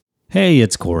Hey,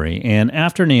 it's Corey, and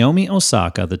after Naomi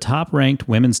Osaka, the top-ranked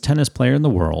women's tennis player in the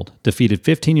world, defeated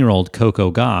 15-year-old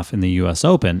Coco Gauff in the US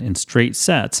Open in straight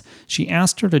sets, she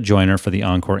asked her to join her for the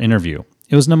encore interview.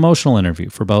 It was an emotional interview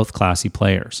for both classy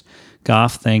players.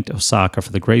 Gauff thanked Osaka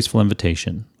for the graceful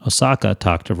invitation. Osaka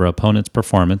talked of her opponent's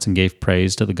performance and gave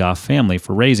praise to the Gauff family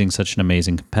for raising such an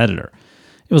amazing competitor.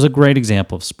 It was a great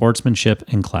example of sportsmanship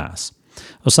and class.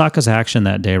 Osaka's action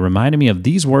that day reminded me of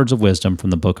these words of wisdom from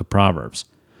the book of Proverbs.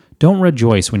 Don't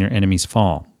rejoice when your enemies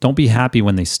fall. Don't be happy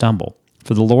when they stumble,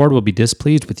 for the Lord will be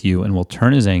displeased with you and will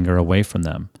turn his anger away from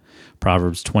them.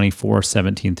 Proverbs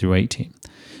 24:17-18.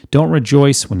 Don't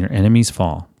rejoice when your enemies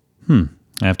fall. I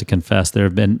have to confess there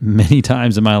have been many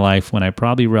times in my life when I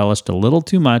probably relished a little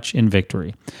too much in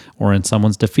victory or in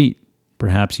someone's defeat.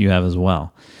 Perhaps you have as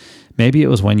well. Maybe it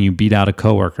was when you beat out a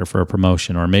coworker for a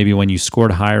promotion, or maybe when you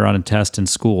scored higher on a test in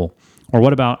school. Or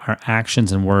what about our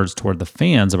actions and words toward the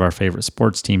fans of our favorite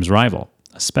sports team's rival,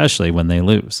 especially when they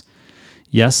lose?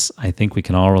 Yes, I think we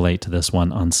can all relate to this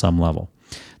one on some level.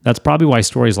 That's probably why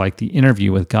stories like the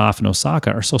interview with Gauff and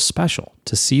Osaka are so special,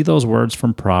 to see those words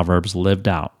from Proverbs lived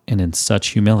out and in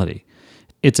such humility.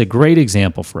 It's a great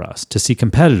example for us to see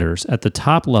competitors at the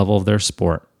top level of their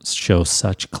sport show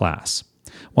such class.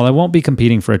 While I won't be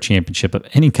competing for a championship of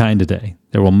any kind today,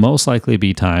 there will most likely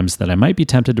be times that I might be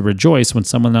tempted to rejoice when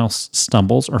someone else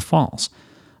stumbles or falls.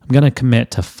 I'm going to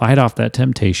commit to fight off that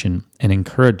temptation and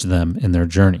encourage them in their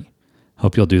journey.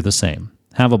 Hope you'll do the same.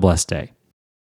 Have a blessed day.